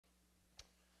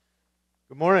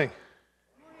Good morning.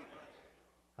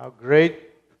 How great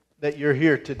that you're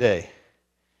here today.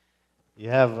 You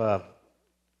have a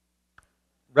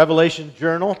Revelation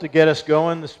journal to get us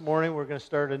going this morning. We're going to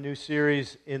start a new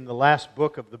series in the last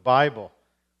book of the Bible.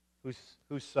 Who's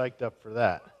psyched up for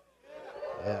that?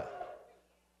 Yeah.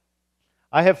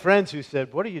 I have friends who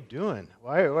said, "What are you doing?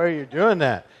 Why are you doing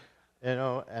that?" You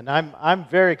know, and I'm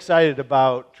very excited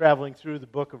about traveling through the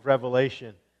book of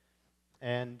Revelation.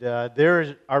 And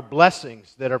there are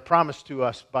blessings that are promised to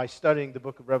us by studying the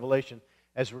book of Revelation,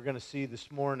 as we're going to see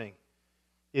this morning.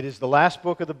 It is the last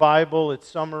book of the Bible. It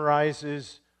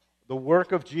summarizes the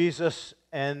work of Jesus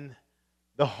and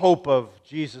the hope of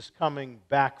Jesus coming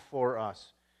back for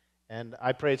us. And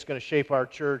I pray it's going to shape our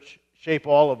church, shape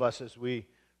all of us as we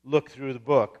look through the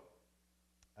book.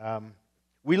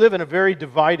 We live in a very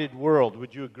divided world.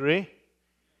 Would you agree?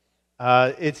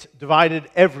 It's divided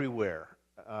everywhere.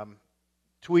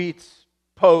 Tweets,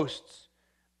 posts,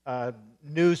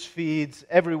 news feeds,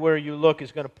 everywhere you look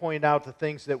is going to point out the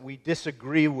things that we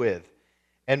disagree with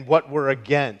and what we're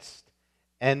against.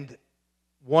 And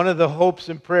one of the hopes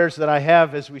and prayers that I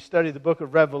have as we study the book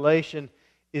of Revelation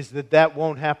is that that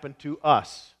won't happen to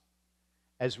us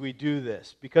as we do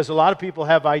this. Because a lot of people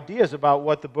have ideas about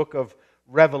what the book of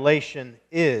Revelation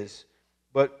is.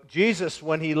 But Jesus,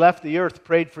 when he left the earth,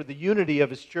 prayed for the unity of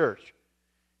his church.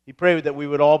 He prayed that we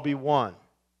would all be one.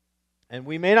 And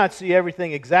we may not see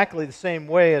everything exactly the same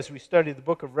way as we study the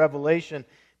book of Revelation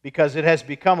because it has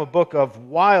become a book of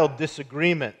wild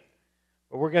disagreement.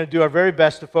 But we're going to do our very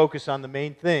best to focus on the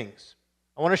main things.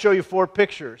 I want to show you 4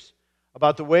 pictures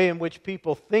about the way in which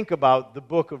people think about the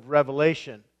book of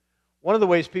Revelation. One of the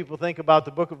ways people think about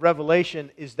the book of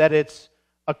Revelation is that it's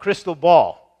a crystal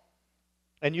ball.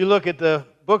 And you look at the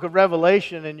book of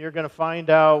Revelation and you're going to find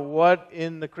out what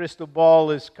in the crystal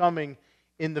ball is coming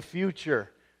in the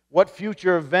future. What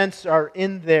future events are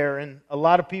in there, and a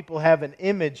lot of people have an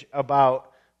image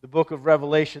about the book of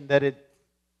Revelation that it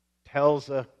tells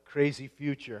a crazy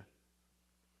future.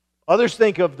 Others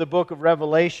think of the book of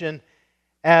Revelation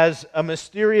as a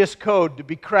mysterious code to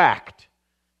be cracked.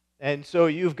 And so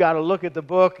you've got to look at the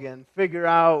book and figure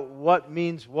out what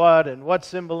means what and what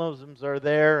symbolisms are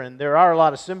there. And there are a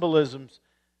lot of symbolisms,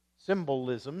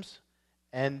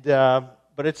 and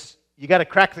but you got to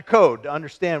crack the code to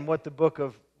understand what the book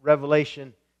of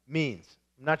Revelation means.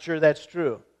 I'm not sure that's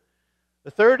true. The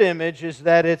third image is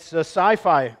that it's a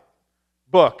sci-fi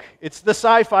book. It's the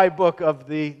sci-fi book of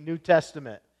the New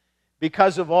Testament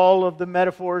because of all of the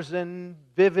metaphors and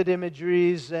vivid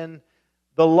imageries and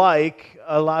the like.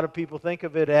 A lot of people think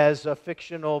of it as a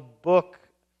fictional book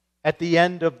at the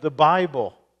end of the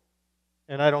Bible,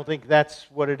 and I don't think that's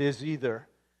what it is either.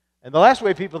 And the last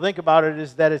way people think about it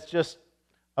is that it's just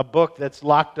a book that's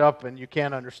locked up and you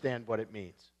can't understand what it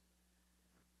means.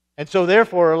 And so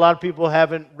therefore, a lot of people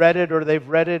haven't read it, or they've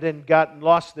read it and gotten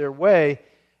lost their way.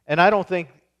 And I don't think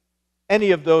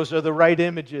any of those are the right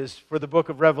images for the book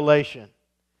of Revelation.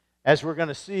 As we're going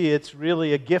to see, it's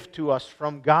really a gift to us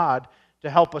from God to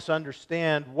help us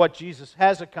understand what Jesus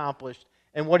has accomplished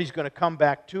and what He's going to come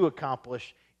back to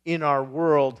accomplish in our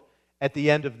world at the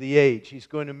end of the age. He's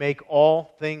going to make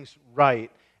all things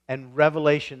right, and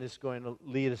Revelation is going to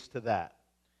lead us to that.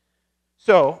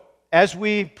 So, as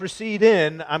we proceed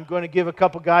in, I'm going to give a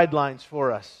couple guidelines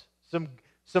for us.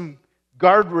 Some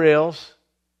guardrails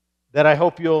that I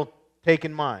hope you'll take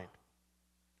in mind.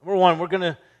 Number one, we're going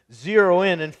to zero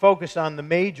in and focus on the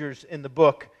majors in the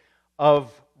book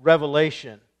of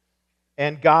Revelation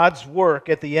and God's work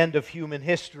at the end of human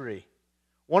history.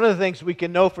 One of the things we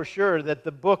can know for sure that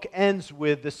the book ends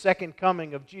with the second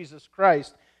coming of Jesus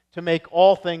Christ to make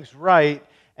all things right,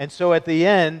 and so at the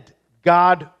end,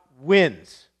 God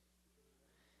wins.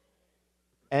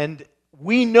 And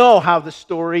we know how the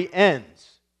story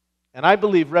ends. And I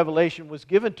believe Revelation was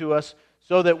given to us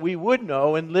so that we would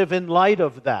know and live in light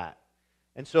of that.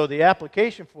 And so the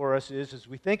application for us is, as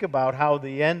we think about how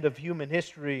the end of human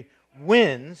history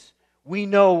wins, we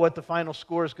know what the final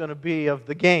score is going to be of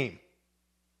the game.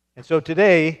 And so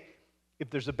today, if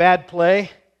there's a bad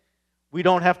play, we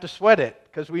don't have to sweat it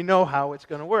because we know how it's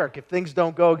going to work. If things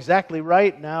don't go exactly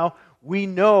right now, we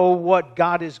know what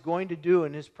God is going to do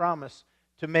in His promise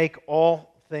to make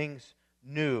all things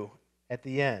new at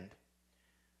the end.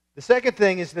 The second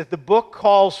thing is that the book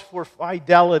calls for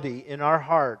fidelity in our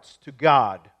hearts to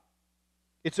God.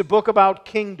 It's a book about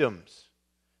kingdoms,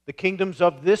 the kingdoms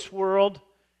of this world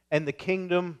and the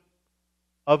kingdom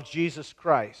of Jesus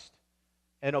Christ.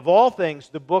 And of all things,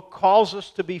 the book calls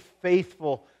us to be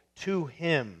faithful to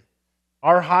Him.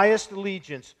 Our highest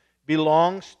allegiance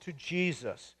belongs to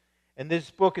Jesus. And this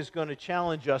book is going to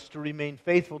challenge us to remain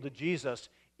faithful to Jesus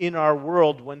in our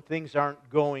world when things aren't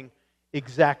going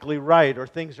exactly right or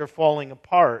things are falling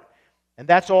apart. And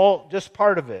that's all just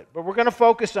part of it. But we're going to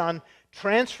focus on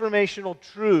transformational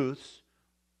truths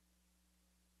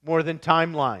more than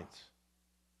timelines.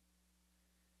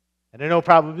 And I know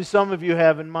probably some of you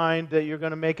have in mind that you're going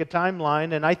to make a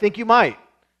timeline, and I think you might.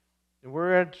 And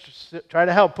we're going to try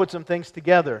to help put some things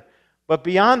together. But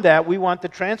beyond that, we want the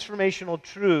transformational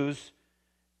truths.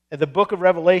 The book of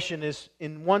Revelation is,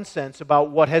 in one sense, about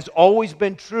what has always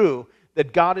been true,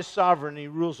 that God is sovereign and He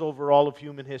rules over all of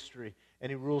human history, and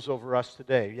He rules over us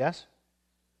today. Yes?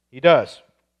 He does.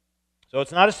 So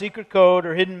it's not a secret code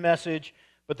or hidden message,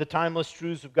 but the timeless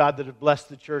truths of God that have blessed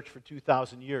the church for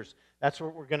 2,000 years. That's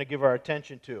what we're going to give our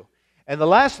attention to. And the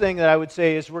last thing that I would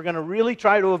say is we're going to really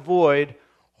try to avoid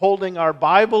holding our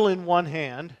Bible in one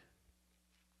hand,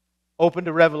 open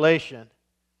to Revelation,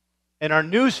 and our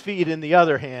news feed in the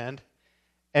other hand,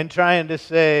 and trying to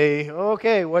say,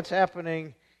 okay, what's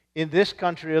happening in this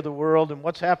country of the world and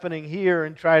what's happening here,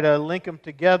 and try to link them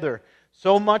together.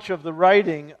 So much of the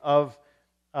writing of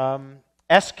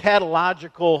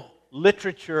eschatological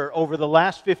literature over the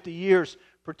last 50 years,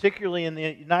 particularly in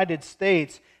the United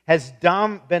States, has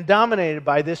been dominated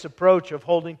by this approach of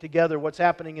holding together what's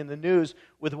happening in the news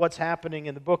with what's happening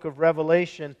in the book of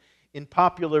Revelation in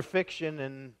popular fiction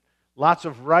and lots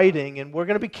of writing. And we're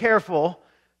going to be careful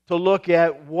to look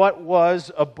at what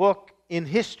was a book in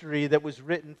history that was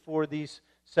written for these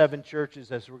 7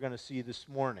 churches, as we're going to see this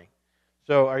morning.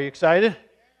 So, are you excited?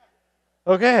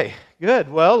 Okay, good.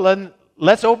 Well, then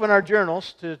let's open our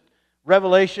journals to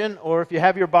Revelation, or if you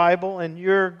have your Bible, and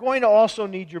you're going to also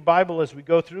need your Bible as we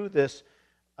go through this.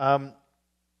 But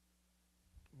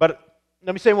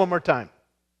let me say one more time.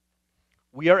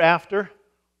 We are after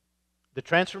the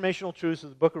transformational truths of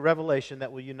the book of Revelation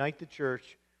that will unite the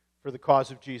church for the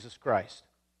cause of Jesus Christ.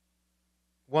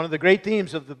 One of the great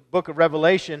themes of the book of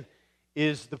Revelation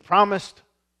is the promised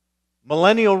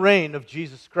millennial reign of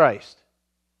Jesus Christ.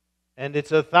 And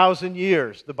it's 1,000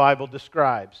 years, the Bible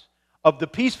describes, of the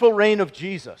peaceful reign of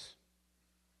Jesus.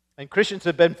 And Christians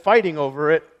have been fighting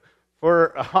over it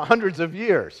for hundreds of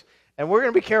years. And we're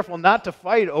going to be careful not to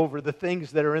fight over the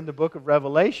things that are in the book of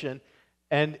Revelation.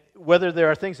 And whether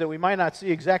there are things that we might not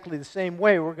see exactly the same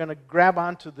way, we're going to grab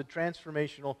onto the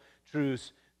transformational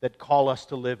truths that call us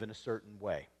to live in a certain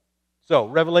way. So,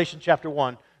 Revelation chapter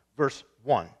 1, verse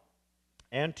 1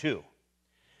 and 2.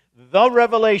 The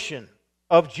revelation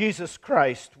of Jesus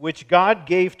Christ, which God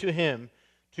gave to Him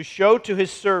to show to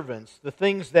His servants the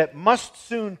things that must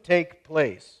soon take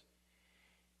place.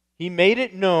 He made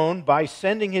it known by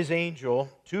sending His angel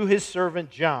to His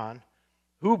servant John,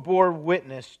 who bore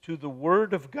witness to the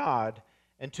Word of God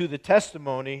and to the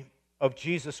testimony of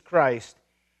Jesus Christ,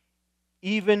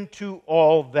 even to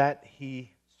all that he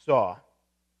saw.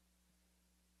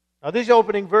 Now, these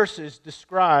opening verses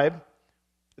describe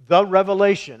the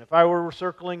revelation. If I were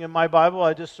circling in my Bible,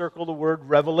 I'd just circle the word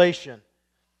revelation.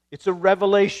 It's a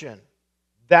revelation.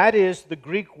 That is the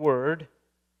Greek word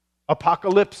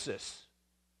apocalypsis,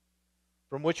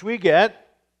 from which we get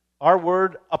our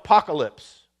word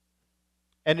apocalypse.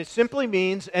 And it simply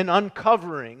means an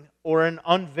uncovering or an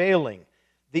unveiling.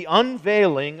 The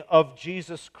unveiling of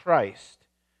Jesus Christ.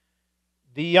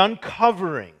 The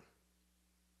uncovering.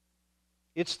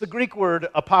 It's the Greek word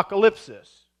apocalypsis.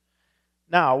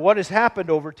 Now, what has happened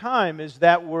over time is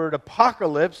that word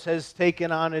apocalypse has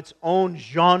taken on its own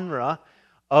genre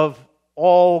of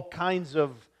all kinds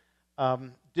of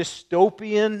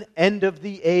dystopian,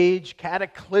 end-of-the-age,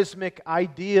 cataclysmic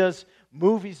ideas.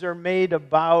 Movies are made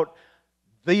about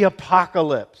the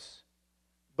apocalypse.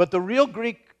 But the real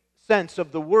Greek sense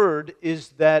of the word is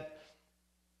that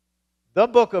the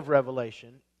book of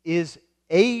Revelation is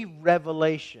a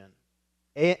revelation,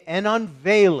 an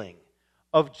unveiling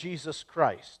of Jesus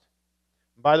Christ.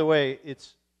 By the way,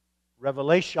 it's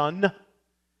revelation,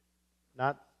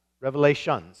 not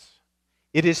revelations.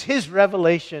 It is His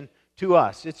revelation to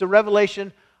us. It's a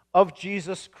revelation of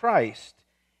Jesus Christ.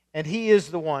 And He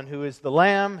is the one who is the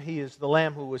Lamb. He is the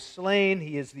Lamb who was slain.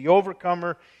 He is the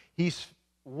overcomer. He's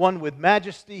one with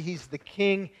majesty. He's the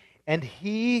King. And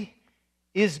He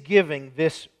is giving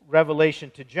this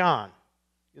revelation to John.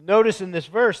 You'll notice in this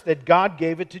verse that God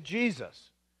gave it to Jesus.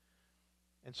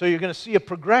 And so you're going to see a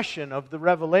progression of the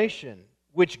revelation,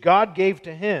 which God gave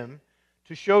to Him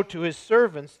to show to His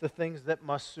servants the things that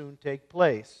must soon take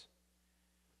place.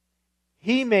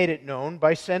 He made it known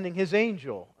by sending His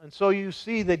angel. And so you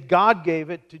see that God gave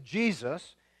it to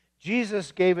Jesus.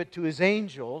 Jesus gave it to His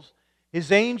angels.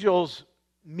 His angels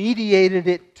mediated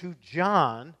it to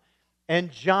John.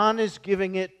 And John is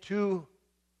giving it to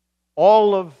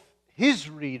all of his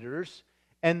readers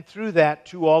and through that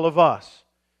to all of us.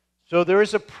 So there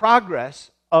is a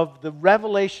progress of the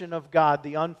revelation of God,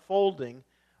 the unfolding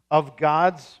of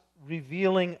God's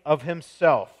revealing of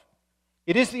Himself.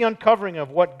 It is the uncovering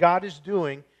of what God is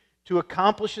doing to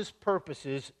accomplish His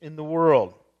purposes in the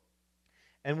world.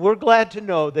 And we're glad to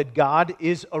know that God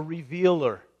is a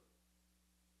revealer.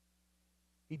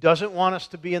 He doesn't want us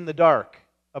to be in the dark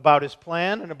about His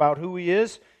plan and about who He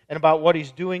is and about what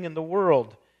He's doing in the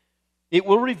world. It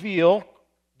will reveal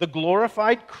the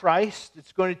glorified Christ.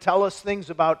 It's going to tell us things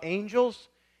about angels,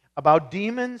 about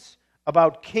demons,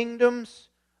 about kingdoms,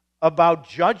 about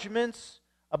judgments,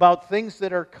 about things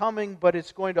that are coming, but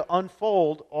it's going to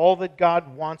unfold all that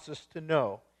God wants us to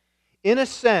know. In a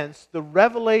sense, the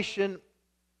revelation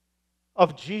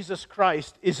of Jesus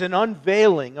Christ is an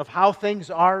unveiling of how things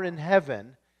are in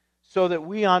heaven so that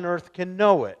we on earth can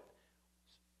know it.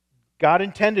 God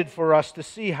intended for us to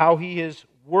see how He is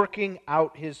working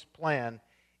out His plan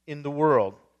in the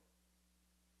world.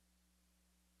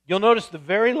 You'll notice the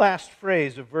very last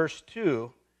phrase of verse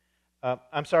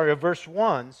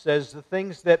 1 says the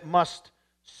things that must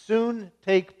soon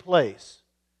take place.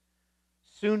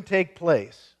 Soon take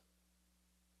place.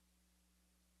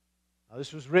 Now,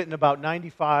 this was written about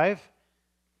 95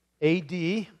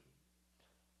 A.D.,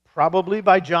 probably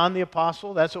by John the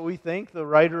Apostle. That's what we think, the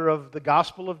writer of the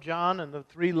Gospel of John and the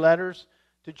 3 letters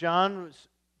to John.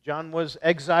 John was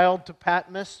exiled to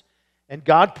Patmos, and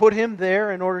God put him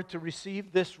there in order to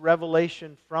receive this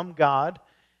revelation from God.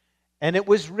 And it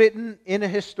was written in a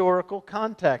historical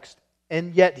context.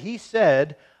 And yet he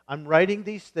said, I'm writing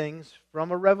these things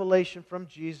from a revelation from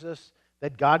Jesus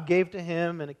that God gave to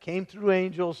him, and it came through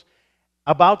angels,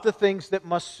 about the things that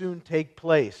must soon take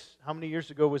place. How many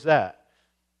years ago was that?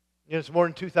 It's more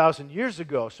than 2,000 years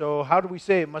ago. So how do we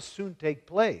say it must soon take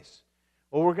place?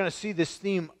 Well, we're going to see this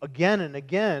theme again and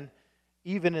again,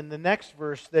 even in the next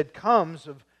verse that comes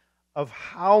of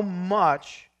how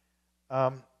much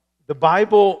the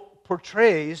Bible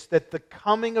portrays that the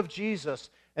coming of Jesus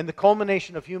and the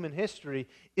culmination of human history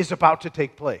is about to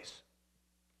take place.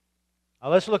 Now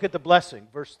let's look at the blessing,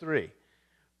 verse 3.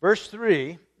 Verse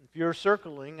 3, if you're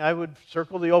circling, I would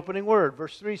circle the opening word.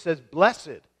 Verse 3 says,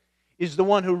 "Blessed is the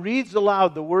one who reads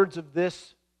aloud the words of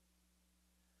this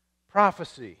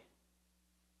prophecy."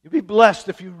 You'll be blessed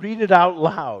if you read it out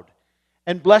loud.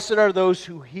 And blessed are those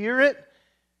who hear it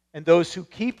and those who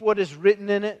keep what is written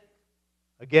in it.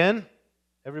 Again,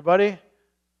 everybody?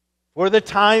 For the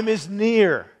time is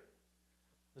near.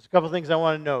 There's a couple of things I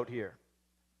want to note here.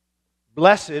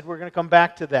 Blessed, we're going to come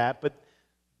back to that, but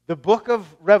the book of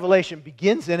Revelation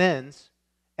begins and ends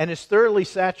and is thoroughly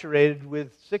saturated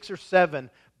with 6 or 7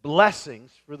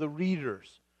 blessings for the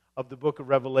readers of the book of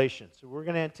Revelation. So we're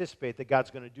going to anticipate that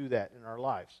God's going to do that in our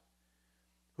lives.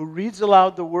 Who reads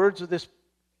aloud the words of this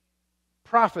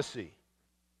prophecy.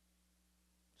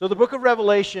 So the book of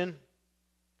Revelation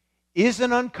is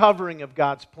an uncovering of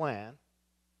God's plan,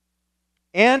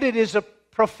 and it is a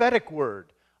prophetic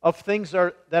word of things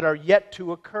that are yet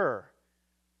to occur.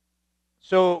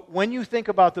 So when you think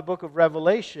about the book of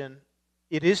Revelation,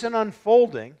 it is an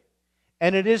unfolding,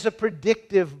 and it is a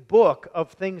predictive book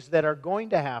of things that are going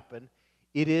to happen.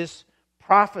 It is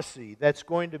prophecy that's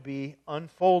going to be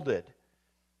unfolded.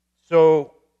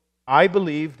 So I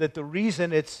believe that the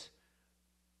reason it's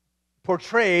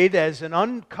portrayed as an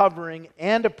uncovering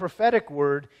and a prophetic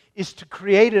word is to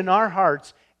create in our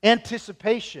hearts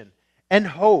anticipation and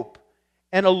hope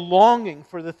and a longing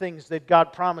for the things that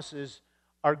God promises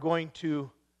are going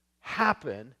to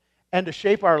happen and to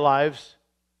shape our lives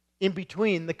in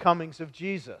between the comings of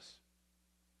Jesus.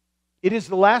 It is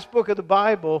the last book of the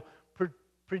Bible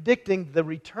predicting the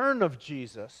return of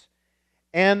Jesus,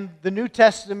 and the New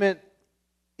Testament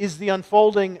is the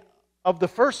unfolding of the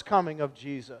first coming of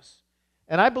Jesus.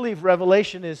 And I believe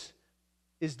Revelation is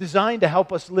designed to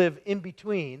help us live in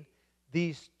between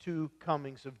these two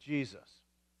comings of Jesus.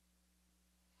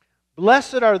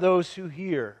 Blessed are those who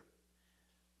hear.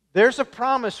 There's a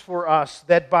promise for us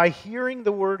that by hearing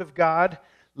the Word of God,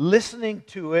 listening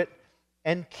to it,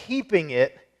 and keeping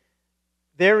it,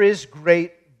 there is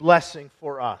great blessing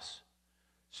for us.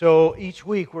 So each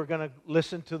week we're going to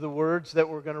listen to the words that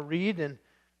we're going to read, and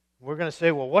we're going to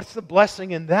say, well, what's the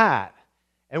blessing in that?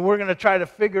 And we're going to try to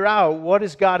figure out what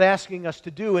is God asking us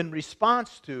to do in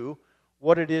response to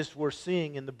what it is we're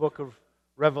seeing in the book of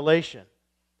Revelation.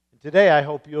 And today I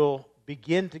hope you'll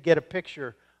begin to get a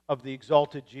picture of the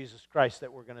exalted Jesus Christ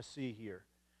that we're going to see here.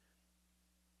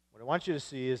 What I want you to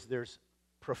see is there's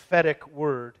prophetic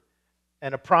word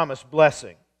and a promised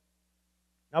blessing.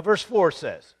 Now verse 4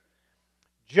 says,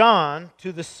 John,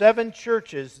 to the 7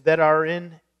 churches that are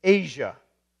in Asia.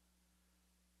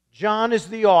 John is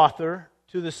the author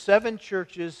to the 7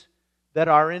 churches that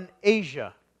are in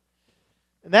Asia.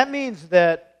 And that means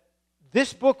that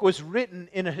this book was written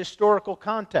in a historical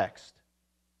context.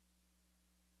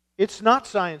 It's not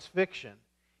science fiction.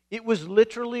 It was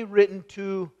literally written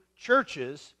to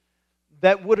churches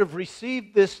that would have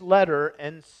received this letter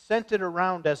and sent it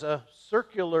around as a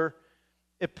circular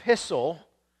epistle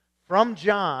from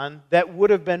John that would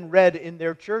have been read in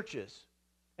their churches.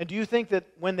 And do you think that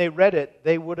when they read it,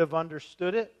 they would have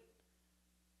understood it?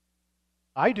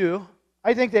 I do.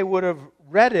 I think they would have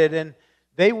read it and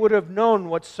they would have known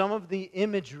what some of the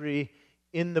imagery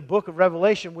in the book of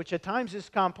Revelation, which at times is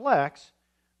complex,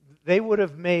 they would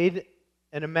have made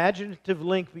an imaginative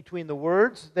link between the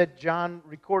words that John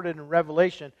recorded in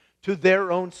Revelation to their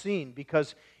own scene,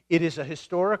 because it is a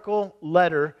historical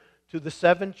letter to the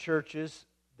 7 churches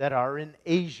that are in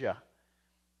Asia.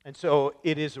 And so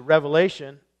it is a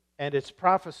revelation, and it's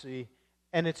prophecy,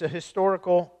 and it's a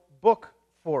historical book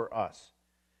for us.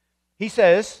 He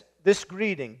says, this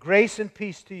greeting, grace and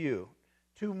peace to you.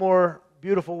 2 more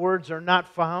beautiful words are not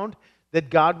found, that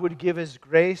God would give His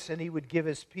grace and He would give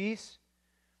His peace.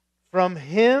 From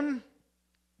Him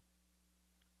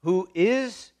who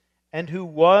is and who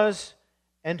was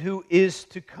and who is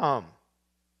to come.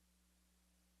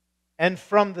 And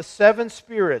from the 7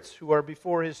 spirits who are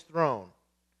before His throne.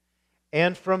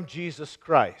 And from Jesus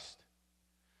Christ.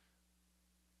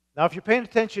 Now, if you're paying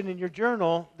attention in your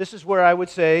journal, this is where I would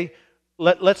say,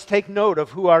 let's take note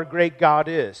of who our great God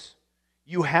is.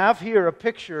 You have here a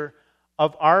picture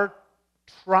of our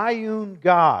triune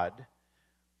God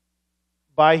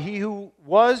by He who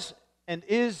was and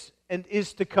is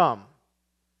to come.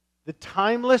 The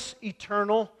timeless,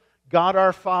 eternal God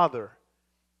our Father.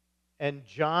 And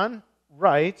John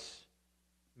writes,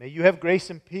 may you have grace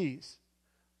and peace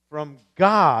from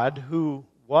God who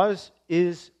was,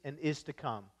 is, and is to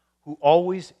come. Who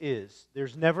always is.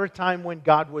 There's never a time when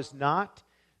God was not.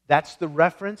 That's the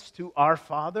reference to our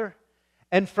Father.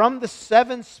 And from the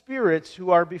 7 spirits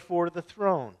who are before the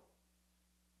throne.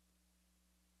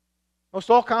 Most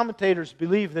all commentators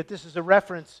believe that this is a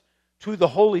reference to the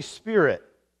Holy Spirit.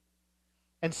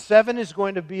 And 7 is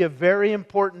going to be a very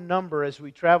important number as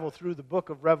we travel through the book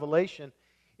of Revelation.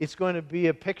 It's going to be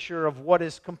a picture of what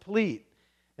is complete.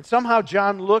 And somehow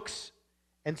John looks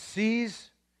and sees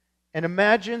and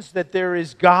imagines that there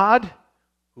is God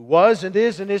who was and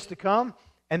is to come.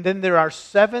 And then there are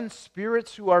 7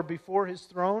 spirits who are before His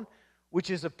throne, which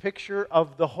is a picture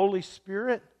of the Holy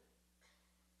Spirit.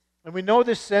 And we know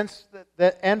this sense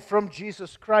that and from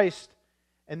Jesus Christ,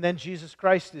 and then Jesus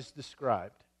Christ is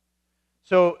described.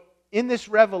 So in this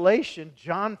revelation,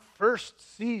 John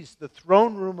first sees the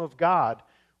throne room of God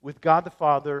with God the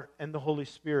Father and the Holy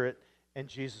Spirit and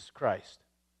Jesus Christ.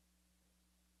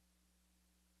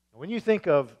 When you think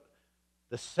of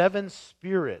the 7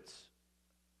 spirits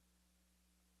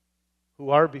who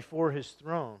are before His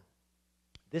throne,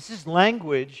 this is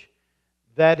language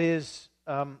that is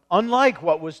unlike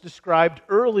what was described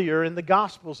earlier in the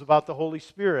Gospels about the Holy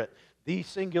Spirit, the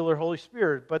singular Holy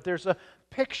Spirit. But there's a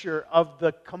picture of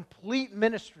the complete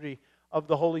ministry of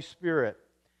the Holy Spirit.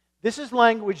 This is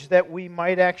language that we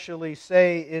might actually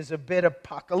say is a bit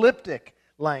apocalyptic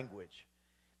language.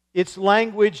 It's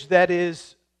language that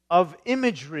is of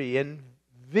imagery and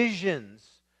visions,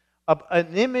 of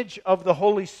an image of the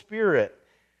Holy Spirit.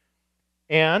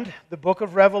 And the book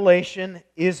of Revelation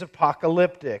is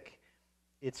apocalyptic.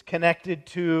 It's connected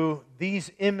to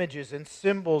these images and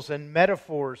symbols and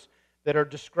metaphors that are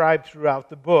described throughout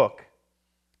the book.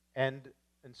 And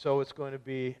so it's going to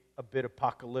be a bit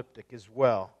apocalyptic as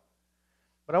well.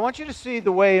 But I want you to see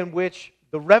the way in which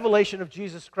the revelation of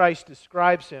Jesus Christ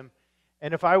describes Him.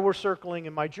 And if I were circling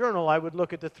in my journal, I would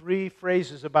look at the 3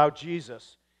 phrases about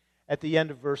Jesus at the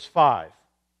end of verse 5.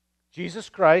 Jesus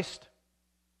Christ,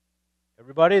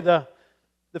 everybody, the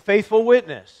faithful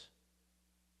witness,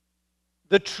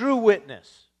 the true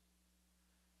witness.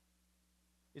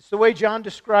 It's the way John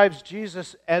describes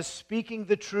Jesus as speaking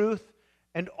the truth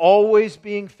and always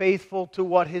being faithful to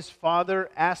what His Father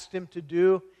asked Him to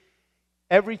do.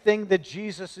 Everything that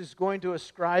Jesus is going to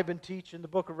ascribe and teach in the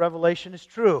book of Revelation is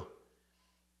true.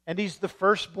 And He's the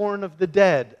firstborn of the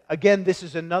dead. Again, this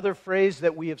is another phrase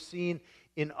that we have seen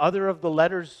in other of the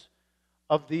letters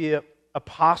of the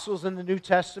apostles in the New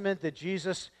Testament, that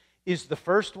Jesus is the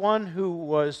first one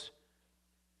who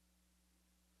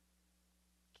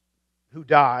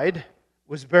died,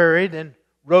 was buried, and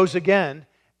rose again,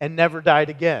 and never died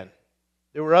again.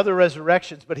 There were other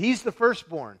resurrections, but He's the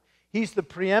firstborn. He's the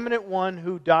preeminent one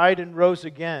who died and rose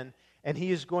again, and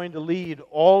He is going to lead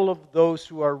all of those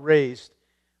who are raised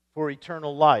for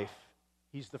eternal life.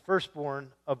 He's the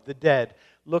firstborn of the dead,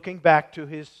 looking back to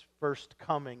His first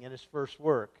coming and His first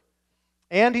work.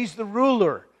 And He's the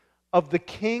ruler of the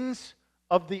kings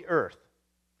of the earth.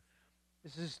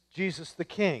 This is Jesus the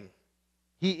King.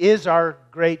 He is our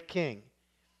great King.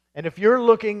 And if you're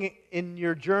looking in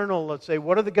your journal, let's say,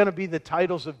 what are going to be the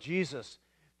titles of Jesus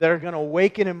that are going to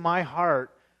awaken in my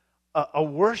heart a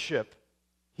worship?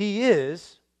 He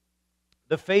is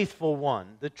the faithful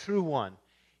one, the true one.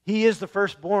 He is the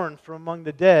firstborn from among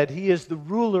the dead. He is the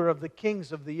ruler of the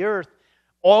kings of the earth.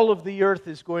 All of the earth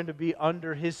is going to be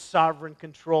under His sovereign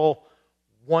control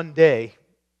one day.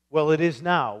 Well, it is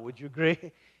now. Would you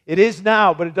agree? It is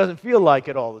now, but it doesn't feel like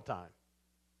it all the time.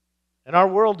 And our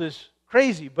world is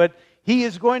crazy, but He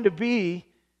is going to be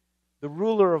the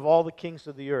ruler of all the kings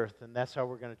of the earth, and that's how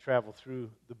we're going to travel through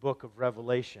the book of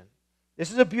Revelation.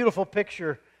 This is a beautiful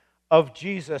picture of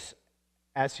Jesus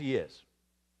as He is.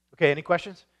 Okay, any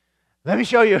questions? Let me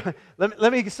show you,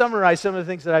 let me summarize some of the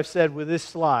things that I've said with this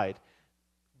slide,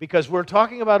 because we're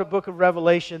talking about a book of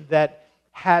Revelation that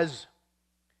has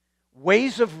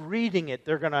ways of reading it.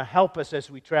 They're going to help us as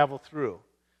we travel through.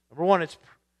 Number one,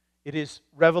 it is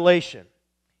revelation.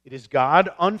 It is God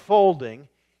unfolding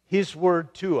His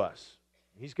word to us.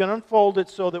 He's going to unfold it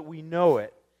so that we know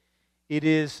it. It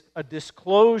is a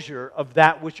disclosure of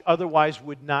that which otherwise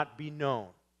would not be known.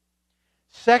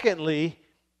 Secondly,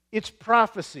 it's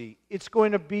prophecy. It's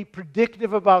going to be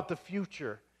predictive about the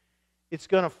future. It's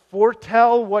going to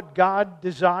foretell what God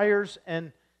desires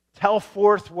and tell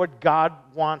forth what God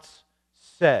wants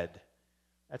said.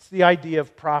 That's the idea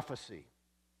of prophecy.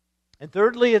 And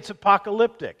thirdly, it's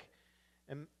apocalyptic.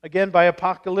 And again, by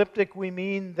apocalyptic, we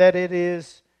mean that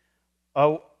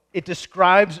it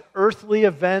describes earthly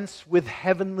events with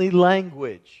heavenly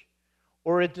language,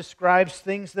 or it describes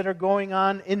things that are going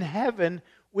on in heaven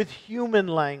with human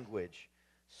language.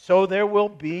 So there will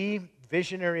be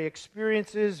visionary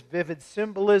experiences, vivid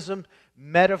symbolism,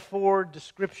 metaphor,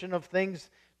 description of things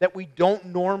that we don't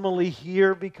normally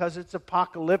hear because it's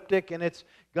apocalyptic and it's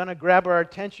going to grab our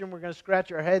attention. We're going to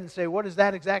scratch our head and say, what does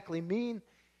that exactly mean?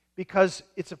 Because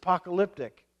it's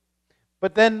apocalyptic.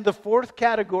 But then the fourth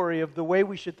category of the way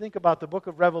we should think about the book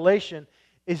of Revelation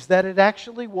is that it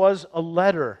actually was a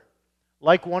letter,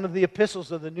 like one of the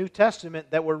epistles of the New Testament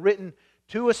that were written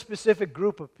to a specific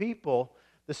group of people,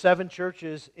 the 7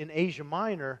 churches in Asia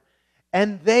Minor,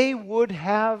 and they would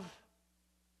have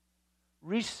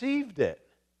received it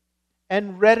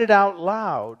and read it out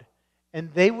loud,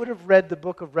 and they would have read the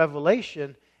book of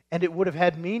Revelation, and it would have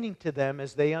had meaning to them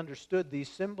as they understood these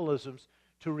symbolisms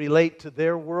to relate to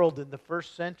their world in the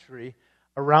first century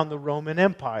around the Roman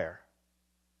Empire.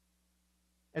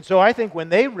 And so I think when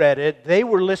they read it, they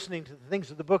were listening to the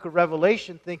things of the book of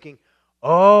Revelation thinking,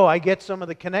 oh, I get some of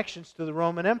the connections to the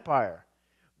Roman Empire.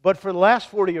 But for the last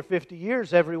 40 or 50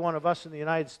 years, every one of us in the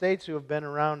United States who have been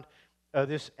around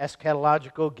this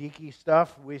eschatological, geeky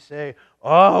stuff, we say,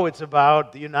 oh, it's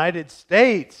about the United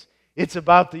States. It's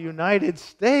about the United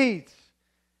States.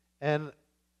 And,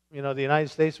 you know, the United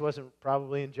States wasn't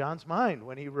probably in John's mind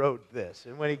when he wrote this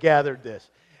and when he gathered this.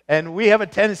 And we have a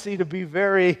tendency to be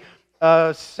very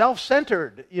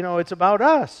self-centered. You know, it's about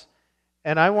us.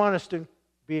 And I want us to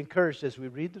be encouraged as we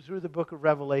read through the book of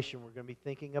Revelation. We're going to be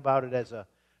thinking about it as a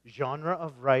genre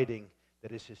of writing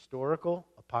that is historical,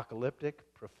 apocalyptic,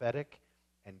 prophetic,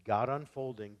 and God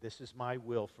unfolding. This is my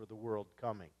will for the world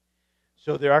coming.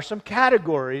 So there are some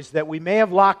categories that we may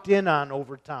have locked in on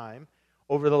over time,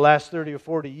 over the last 30 or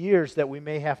 40 years, that we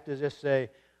may have to just say,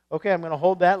 okay, I'm going to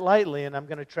hold that lightly, and I'm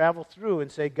going to travel through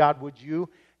and say, God, would you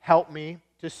help me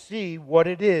to see what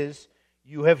it is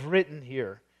you have written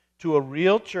here to a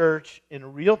real church in a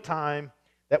real time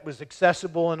that was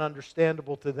accessible and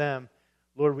understandable to them.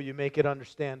 Lord, will you make it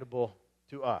understandable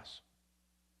to us?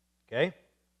 Okay?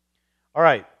 All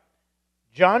right.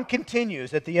 John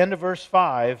continues at the end of verse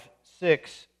 5,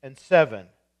 6, and 7.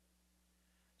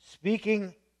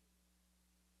 Speaking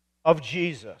of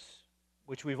Jesus,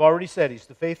 which we've already said, He's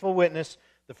the faithful witness,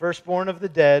 the firstborn of the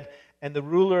dead, and the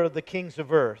ruler of the kings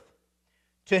of earth.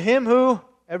 To Him who,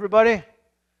 everybody?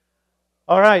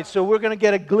 All right, so we're going to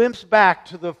get a glimpse back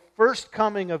to the first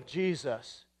coming of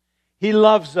Jesus. He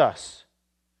loves us.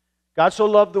 God so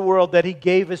loved the world that He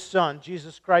gave His Son.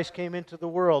 Jesus Christ came into the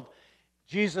world.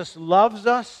 Jesus loves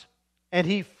us, and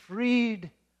He freed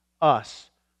us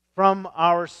from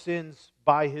our sins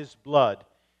by His blood.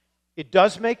 It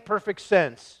does make perfect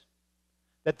sense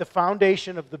that the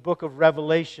foundation of the book of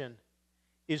Revelation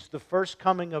is the first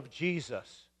coming of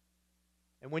Jesus.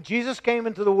 And when Jesus came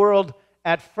into the world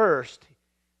at first,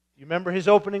 you remember His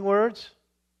opening words?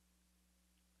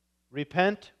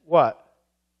 Repent, what?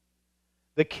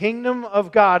 The kingdom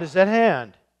of God is at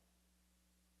hand.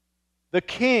 The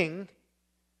king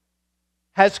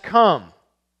has come.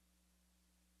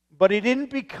 But he didn't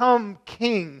become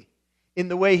king in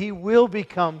the way he will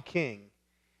become king.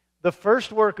 The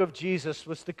first work of Jesus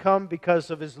was to come because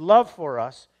of his love for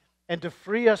us and to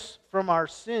free us from our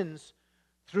sins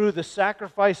through the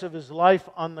sacrifice of his life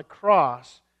on the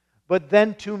cross, but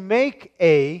then to make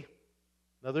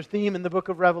another theme in the book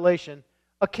of Revelation,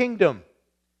 a kingdom.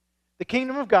 The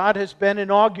kingdom of God has been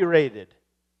inaugurated,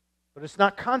 but it's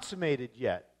not consummated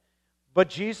yet. But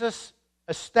Jesus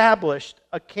established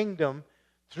a kingdom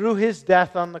through his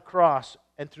death on the cross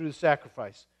and through the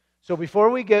sacrifice. So before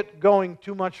we get going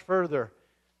too much further,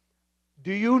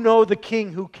 do you know the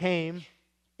king who came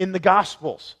in the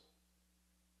Gospels?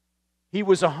 He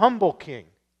was a humble king.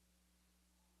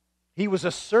 He was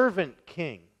a servant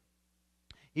king.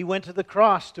 He went to the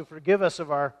cross to forgive us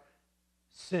of our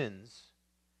sins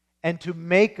and to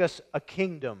make us a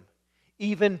kingdom,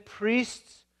 even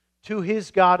priests to his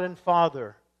God and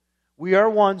Father. We are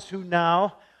ones who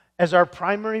now, as our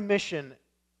primary mission,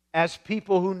 as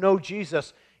people who know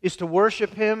Jesus, is to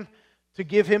worship him, to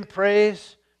give him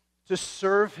praise, to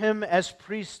serve him as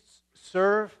priests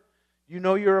serve. You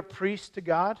know you're a priest to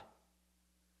God?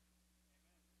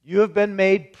 You have been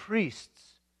made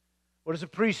priests. What does a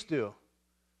priest do?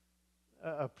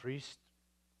 A priest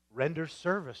renders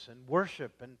service and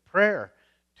worship and prayer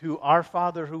to our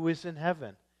Father who is in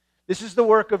heaven. This is the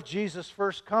work of Jesus'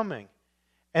 first coming.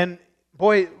 And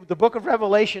boy, the book of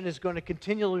Revelation is going to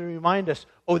continually remind us,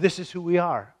 oh, this is who we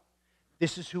are.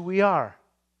 This is who we are.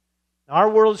 Now, our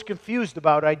world is confused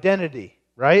about identity,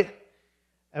 right?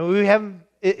 And we haven't,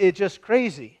 it's just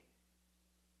crazy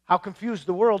how confused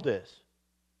the world is.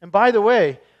 And by the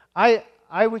way, I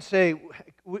would say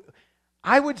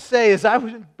as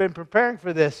I've been preparing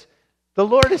for this, the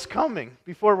Lord is coming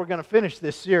before we're going to finish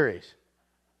this series.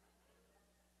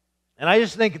 And I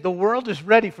just think the world is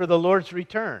ready for the Lord's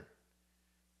return.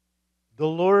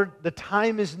 The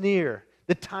time is near.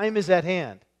 The time is at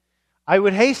hand. I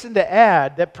would hasten to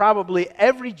add that probably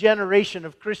every generation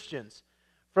of Christians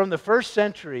from the first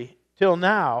century till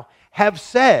now have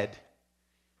said,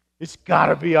 it's got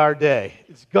to be our day.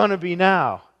 It's going to be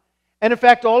now. And in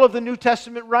fact, all of the New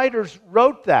Testament writers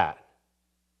wrote that.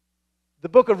 The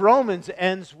book of Romans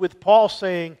ends with Paul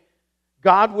saying,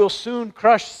 God will soon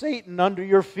crush Satan under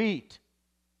your feet.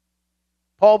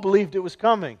 Paul believed it was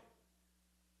coming.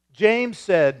 James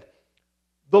said,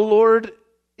 the Lord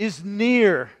is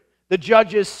near. The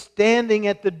judge is standing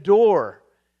at the door.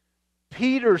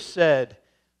 Peter said,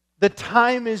 the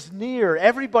time is near.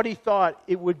 Everybody thought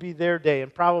it would be their day,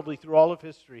 and probably through all of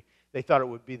history, they thought it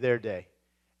would be their day.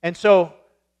 And so,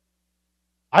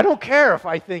 I don't care if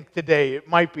I think today it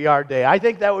might be our day. I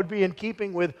think that would be in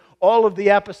keeping with all of the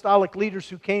apostolic leaders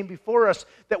who came before us,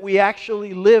 that we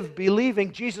actually live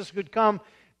believing Jesus could come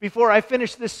before I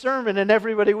finish this sermon, and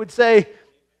everybody would say,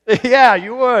 yeah,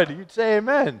 you would. You'd say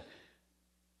amen.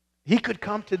 He could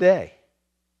come today.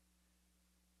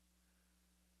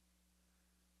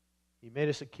 He made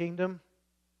us a kingdom,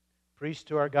 priest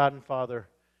to our God and Father.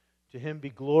 To him be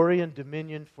glory and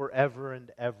dominion forever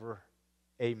and ever.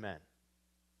 Amen.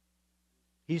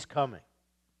 He's coming.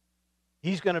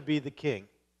 He's going to be the king.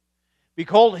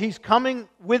 Behold, he's coming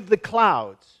with the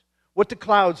clouds. What do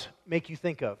clouds make you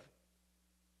think of?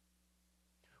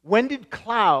 When did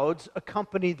clouds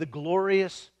accompany the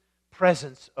glorious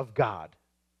presence of God?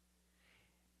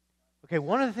 Okay,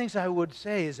 one of the things I would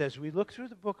say is as we look through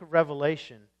the book of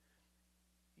Revelation,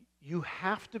 you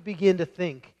have to begin to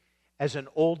think as an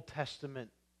Old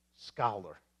Testament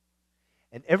scholar.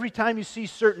 And every time you see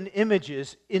certain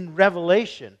images in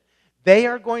Revelation, they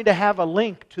are going to have a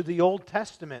link to the Old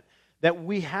Testament that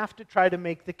we have to try to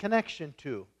make the connection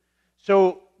to.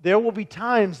 So there will be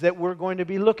times that we're going to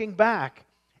be looking back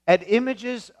at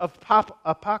images of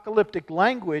apocalyptic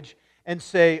language and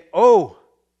say, oh,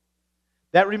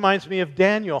 that reminds me of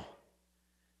Daniel.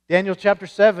 Daniel chapter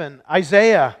 7,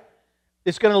 Isaiah.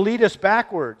 It's going to lead us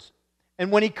backwards.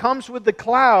 And when he comes with the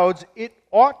clouds, it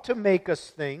ought to make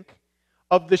us think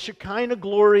of the Shekinah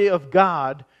glory of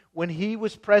God when he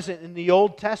was present in the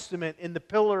Old Testament in the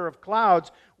pillar of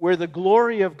clouds where the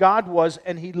glory of God was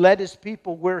and he led his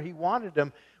people where he wanted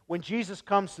them. When Jesus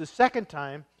comes the second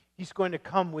time, he's going to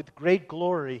come with great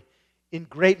glory, in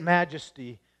great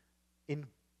majesty, in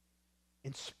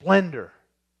splendor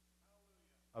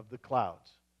of the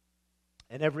clouds.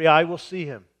 And every eye will see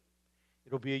him.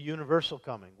 It'll be a universal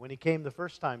coming. When he came the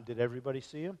first time, did everybody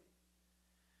see him?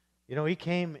 You know, he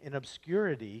came in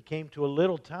obscurity. He came to a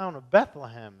little town of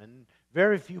Bethlehem, and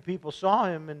very few people saw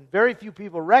him, and very few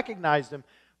people recognized him.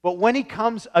 But when he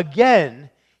comes again,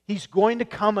 he's going to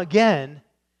come again,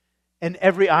 and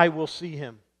every eye will see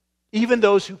him, even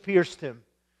those who pierced him.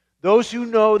 Those who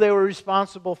know they were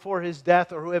responsible for his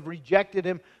death or who have rejected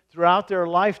him throughout their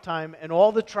lifetime, and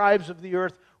all the tribes of the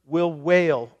earth will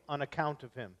wail on account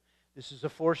of him. This is a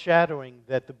foreshadowing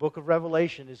that the book of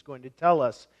Revelation is going to tell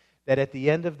us that at the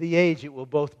end of the age it will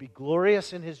both be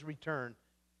glorious in his return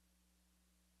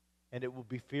and it will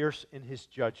be fierce in his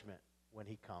judgment when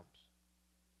he comes.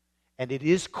 And it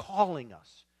is calling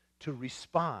us to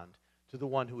respond to the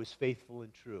one who is faithful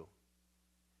and true.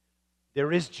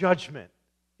 There is judgment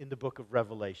in the book of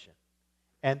Revelation,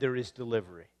 and there is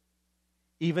delivery.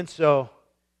 Even so,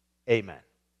 amen.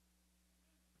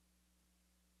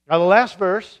 Now the last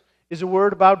verse is a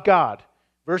word about God.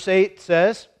 Verse 8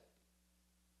 says,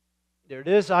 there it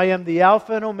is, I am the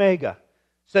Alpha and Omega,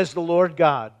 says the Lord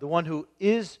God, the one who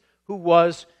is, who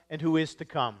was, and who is to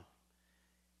come.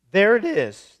 There it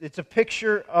is. It's a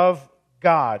picture of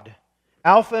God.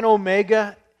 Alpha and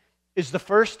Omega is the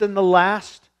first and the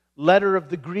last letter of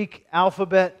the Greek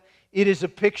alphabet. It is a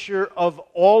picture of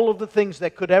all of the things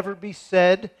that could ever be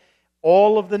said,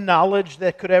 all of the knowledge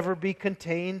that could ever be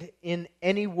contained in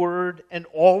any word and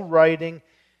all writing,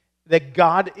 that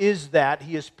God is that.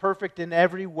 He is perfect in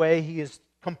every way. He is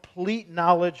complete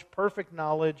knowledge, perfect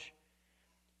knowledge,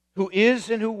 who is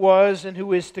and who was and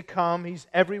who is to come. He's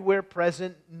everywhere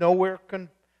present, nowhere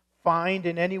confined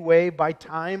in any way by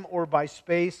time or by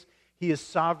space. He is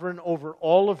sovereign over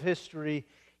all of history.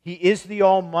 He is the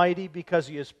Almighty because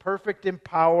He is perfect in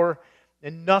power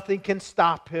and nothing can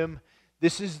stop Him.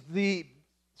 This is the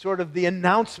sort of the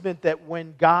announcement that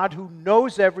when God, who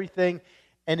knows everything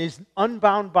and is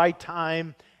unbound by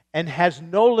time and has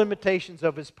no limitations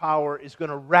of His power, is going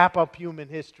to wrap up human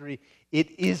history.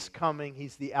 It is coming.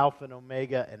 He's the Alpha and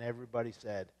Omega, and everybody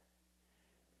said,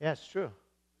 yeah, it's true.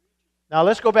 Now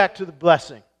let's go back to the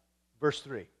blessing, verse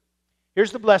 3.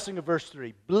 Here's the blessing of verse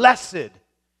 3. Blessed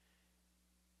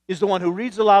is the one who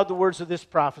reads aloud the words of this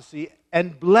prophecy,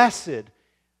 and blessed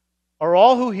are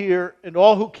all who hear and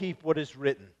all who keep what is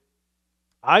written.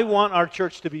 I want our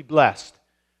church to be blessed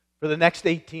for the next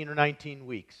 18 or 19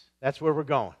 weeks. That's where we're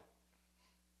going.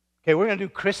 Okay, we're going to do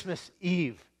Christmas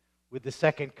Eve with the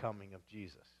second coming of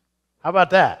Jesus. How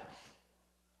about that?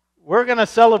 We're going to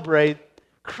celebrate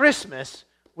Christmas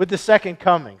with the second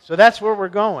coming. So that's where we're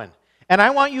going. And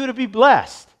I want you to be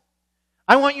blessed.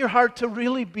 I want your heart to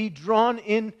really be drawn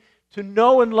in to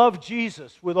know and love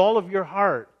Jesus with all of your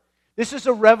heart. This is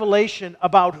a revelation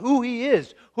about who He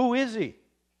is. Who is He?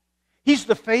 He's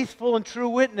the faithful and true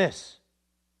witness.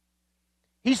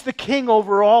 He's the King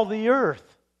over all the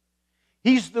earth.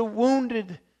 He's the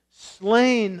wounded,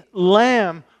 slain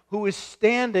Lamb who is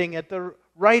standing at the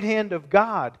right hand of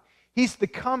God. He's the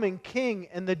coming King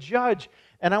and the Judge.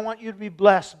 And I want you to be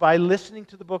blessed by listening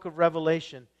to the book of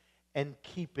Revelation and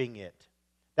keeping it.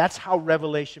 That's how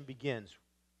Revelation begins.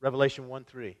 Revelation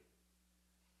 1:3.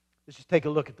 Let's just take a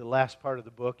look at the last part of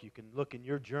the book. You can look in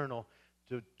your journal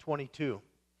to 22.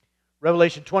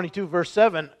 Revelation 22, verse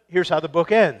 7, here's how the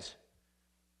book ends.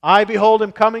 I behold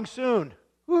Him coming soon.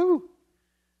 Woo!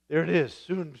 There it is.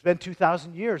 Soon. It's been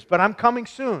 2,000 years, but I'm coming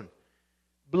soon.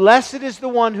 Blessed is the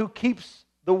one who keeps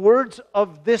the words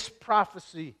of this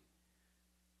prophecy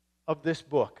of this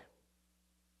book.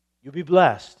 You'll be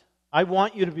blessed. I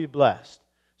want you to be blessed.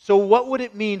 So what would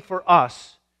it mean for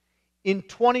us in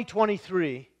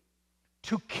 2023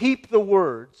 to keep the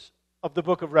words of the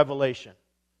book of Revelation?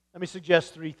 Let me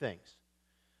suggest three things.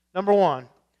 Number one,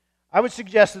 I would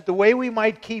suggest that the way we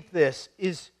might keep this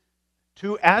is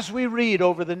to, as we read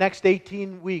over the next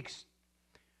 18 weeks,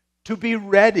 to be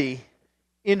ready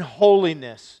in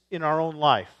holiness in our own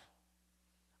life.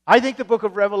 I think the book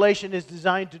of Revelation is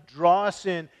designed to draw us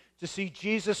in to see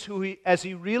Jesus as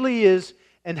He really is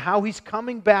and how He's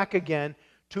coming back again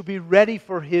to be ready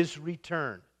for His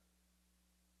return.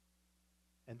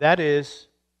 And that is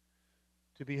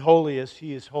to be holy as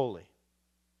He is holy.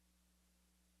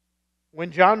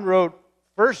 When John wrote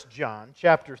 1 John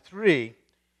chapter 3,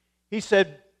 he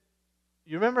said,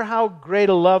 you remember how great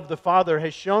a love the Father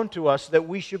has shown to us that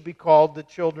we should be called the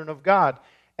children of God.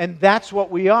 And that's what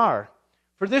we are.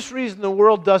 For this reason, the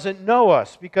world doesn't know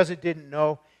us because it didn't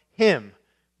know Him.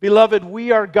 Beloved,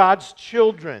 we are God's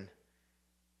children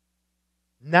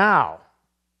now.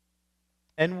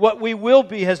 And what we will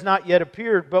be has not yet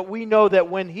appeared, but we know that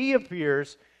when He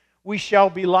appears, we shall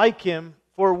be like Him,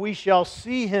 for we shall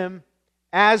see Him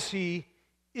as He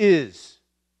is.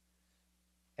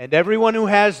 And everyone who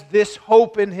has this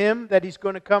hope in Him, that He's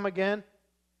going to come again,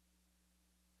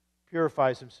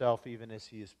 purifies himself even as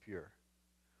He is pure.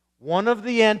 One of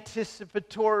the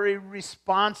anticipatory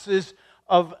responses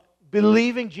of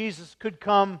believing Jesus could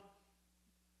come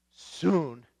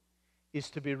soon is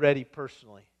to be ready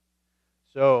personally.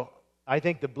 So I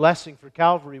think the blessing for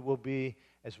Calvary will be,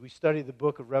 as we study the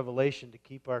book of Revelation, to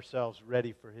keep ourselves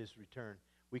ready for His return.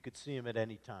 We could see Him at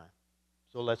any time.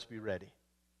 So let's be ready.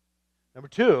 Number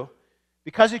two,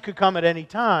 because He could come at any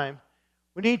time,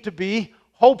 we need to be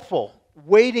hopeful,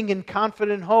 waiting in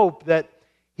confident hope that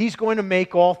He's going to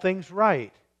make all things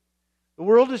right. The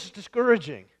world is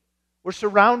discouraging. We're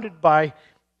surrounded by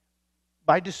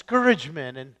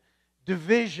discouragement and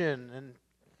division and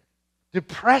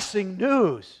depressing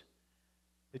news.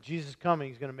 That Jesus is coming,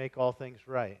 He's going to make all things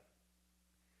right.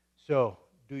 So,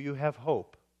 do you have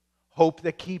hope? Hope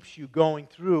that keeps you going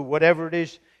through whatever it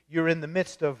is you're in the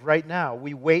midst of right now.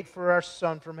 We wait for our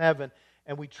Son from heaven,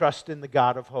 and we trust in the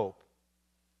God of hope.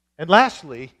 And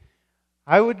lastly,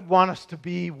 I would want us to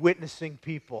be witnessing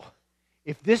people.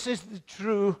 If this is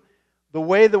the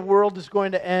way the world is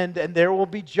going to end, and there will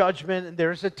be judgment, and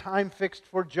there's a time fixed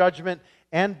for judgment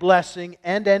and blessing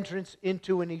and entrance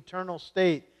into an eternal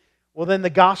state, well, then the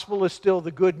gospel is still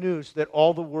the good news that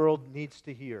all the world needs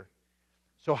to hear.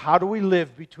 So how do we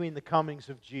live between the comings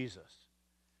of Jesus?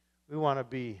 We want to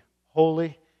be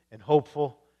holy and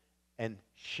hopeful and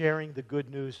sharing the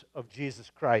good news of Jesus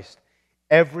Christ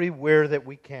everywhere that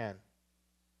we can.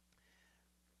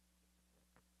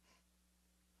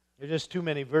 There's just too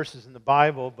many verses in the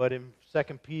Bible, but in 2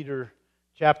 Peter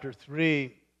chapter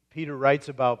 3, Peter writes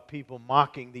about people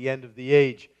mocking the end of the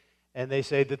age. And they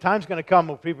say, the time's going to come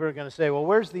when people are going to say, well,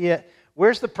 where's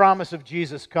the promise of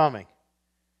Jesus coming?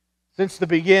 Since the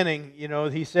beginning,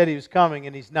 He said He was coming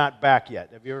and He's not back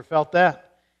yet. Have you ever felt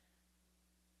that?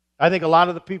 I think a lot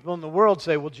of the people in the world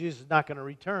say, well, Jesus is not going to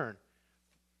return.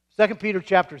 2 Peter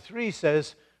chapter 3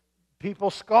 says, people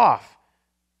scoff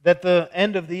that the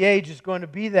end of the age is going to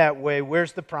be that way.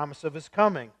 Where's the promise of His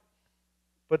coming?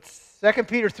 But 2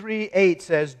 Peter 3:8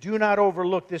 says, do not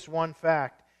overlook this one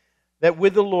fact, that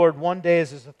with the Lord 1 day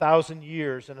is as 1,000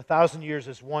 years, and 1,000 years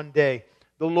is 1 day.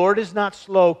 The Lord is not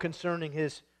slow concerning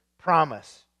His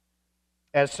promise,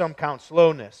 as some count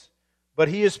slowness, but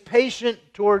He is patient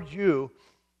toward you,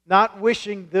 not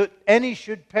wishing that any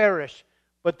should perish,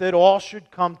 but that all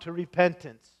should come to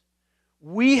repentance.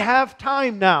 We have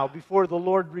time now before the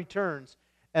Lord returns,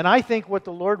 and I think what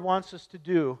the Lord wants us to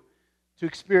do to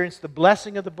experience the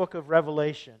blessing of the book of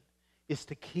Revelation is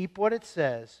to keep what it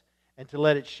says and to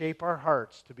let it shape our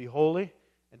hearts to be holy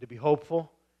and to be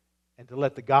hopeful and to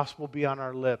let the gospel be on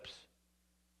our lips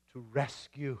to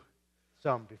rescue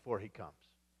some before He comes.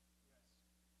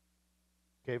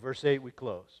 Okay, verse 8, we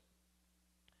close.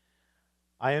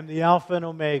 I am the Alpha and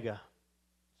Omega,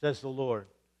 says the Lord,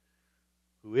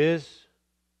 who is,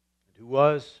 and who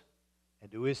was,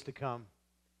 and who is to come.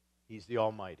 He's the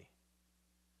Almighty.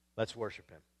 Let's worship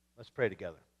Him. Let's pray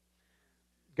together.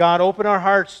 God, open our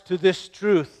hearts to this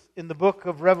truth in the book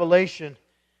of Revelation,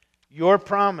 your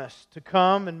promise to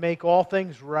come and make all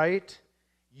things right.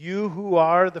 You who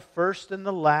are the first and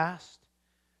the last,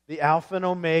 the Alpha and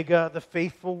Omega, the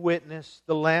faithful witness,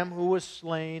 the Lamb who was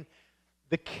slain,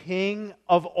 the King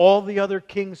of all the other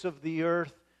kings of the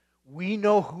earth. We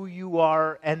know who you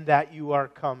are and that you are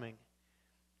coming.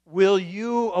 Will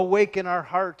you awaken our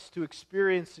hearts to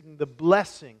experiencing the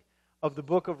blessing of the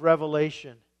book of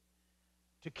Revelation,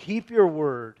 to keep your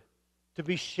word, to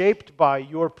be shaped by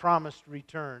your promised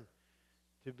return,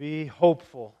 to be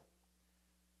hopeful,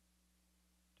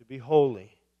 to be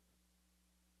holy,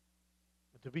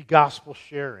 to be gospel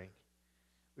sharing.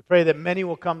 We pray that many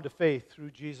will come to faith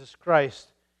through Jesus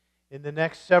Christ in the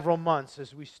next several months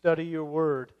as we study your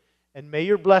word. And may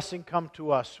your blessing come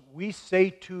to us. We say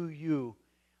to you,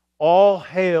 all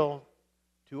hail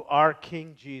to our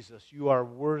King Jesus. You are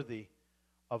worthy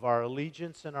of our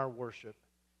allegiance and our worship.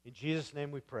 In Jesus'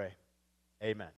 name we pray. Amen.